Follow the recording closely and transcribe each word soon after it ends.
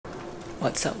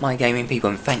What's up my gaming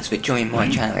people, and thanks for joining my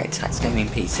channel at Tat Gaming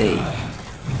PC.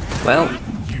 Well,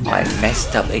 I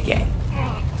messed up again.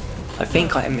 I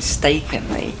think I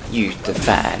mistakenly used the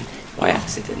fan by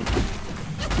accident.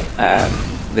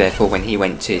 Therefore when he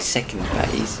went to his second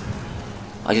phase,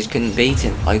 I just couldn't beat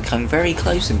him. I come very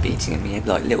close to beating him. He had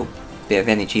like a little bit of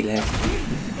energy left.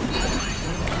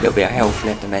 A little bit of health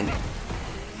left, I meant.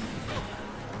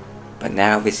 But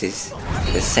now this is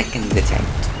the second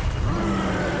attempt.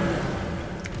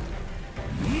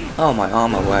 Oh, my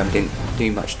armor worm didn't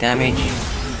do much damage.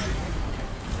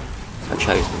 I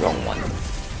chose the wrong one.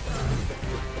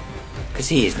 Because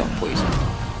he is not poisoned.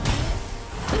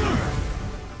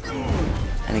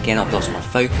 And again I've lost my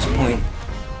focus point.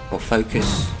 Or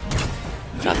focus.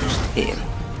 So I've just hit him.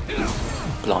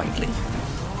 Blindly.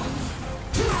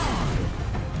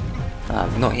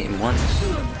 I've not hit him once.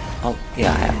 Oh,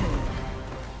 yeah I have.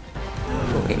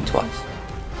 I'll hit him twice.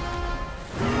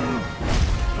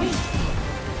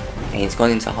 And he's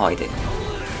gone into hiding.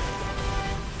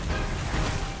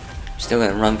 I'm still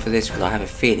going to run for this because I have a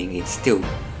feeling he'd still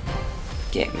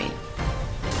get me.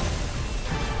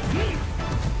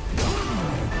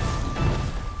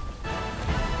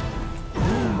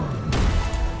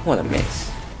 What a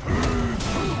miss.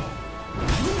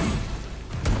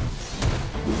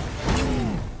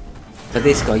 But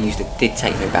this guy did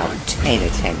take me about 10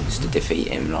 attempts to defeat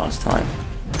him last time.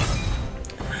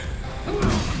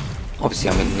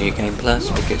 Obviously I'm in New Game Plus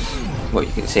because, well,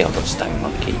 you can see I've got Stone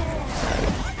Monkey, so.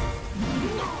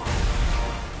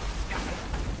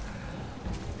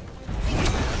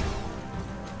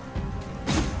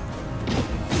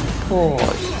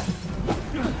 Pause.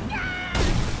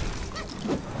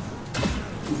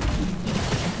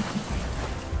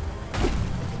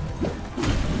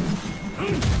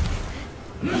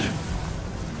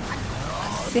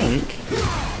 I think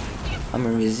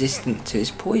I'm resistant to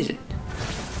his poison.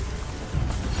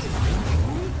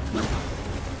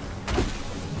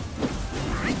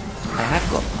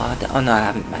 Oh no, I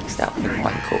haven't maxed out in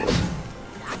one cord.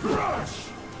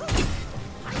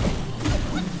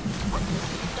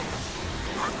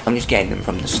 I'm just getting them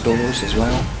from the stores as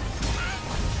well.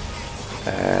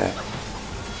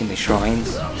 In the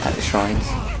shrines, at the shrines.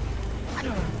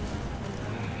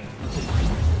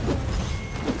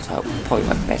 So I probably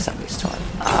won't mess up this time.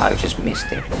 Ah, I just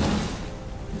missed it.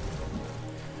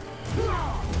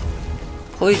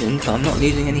 Poisoned, but I'm not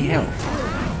losing any health.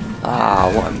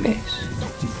 Ah, what a miss.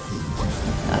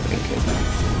 That'd be good.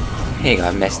 Here you go,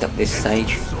 I messed up this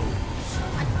stage.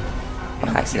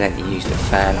 I accidentally used the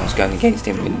fan. I was going against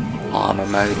him in armor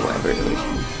mode, or whatever it was.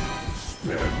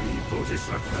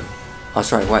 Oh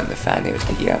sorry, it wasn't the fan, it was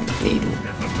the needle.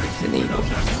 The needle.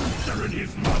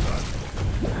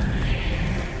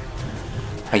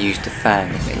 I used the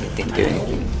fan and it didn't do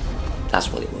anything. That's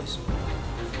what it was.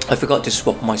 I forgot to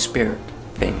swap my spirit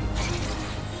thing.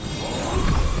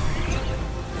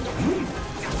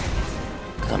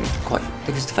 I'm quite,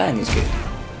 because the fan is good.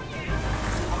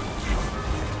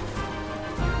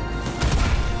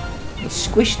 It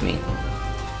squished me.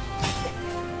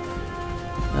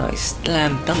 No, it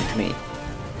slam dunked me.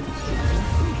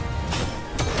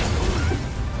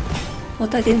 Well,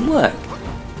 that didn't work.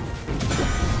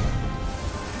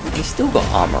 He's still got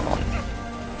armor on.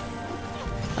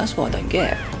 That's what I don't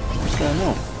get. What's going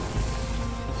on?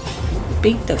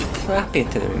 Beat the crap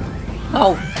into him.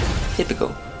 Oh,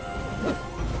 typical.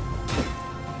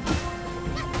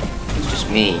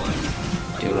 Me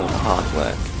doing all the hard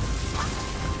work.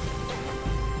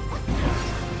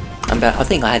 I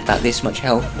think I had about this much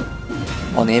health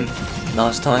on him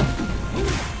last time.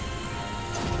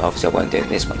 But obviously I wasn't doing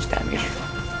this much damage.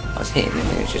 I was hitting him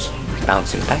and it was just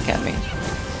bouncing back at me.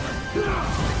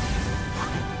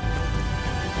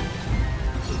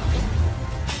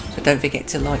 So don't forget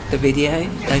to like the video,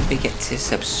 don't forget to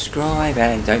subscribe,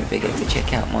 and don't forget to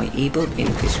check out my ebook in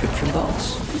the description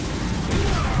box.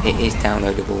 It is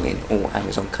downloadable in all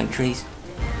Amazon countries.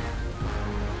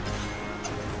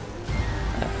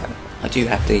 I do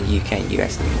have the UK and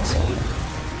US links on.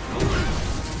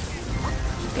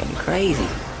 It's getting crazy.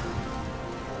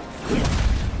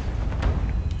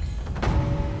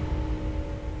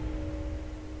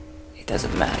 It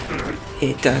doesn't matter.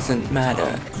 It doesn't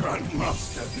matter.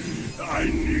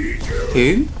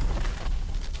 Who?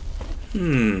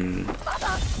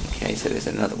 Okay, so there's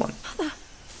another one.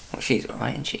 Well, she's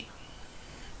alright, isn't she?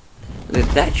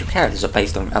 The actual characters are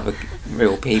based on other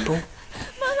real people.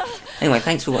 Anyway,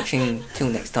 thanks for watching. Till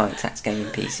next time, Tat Gaming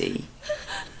PC.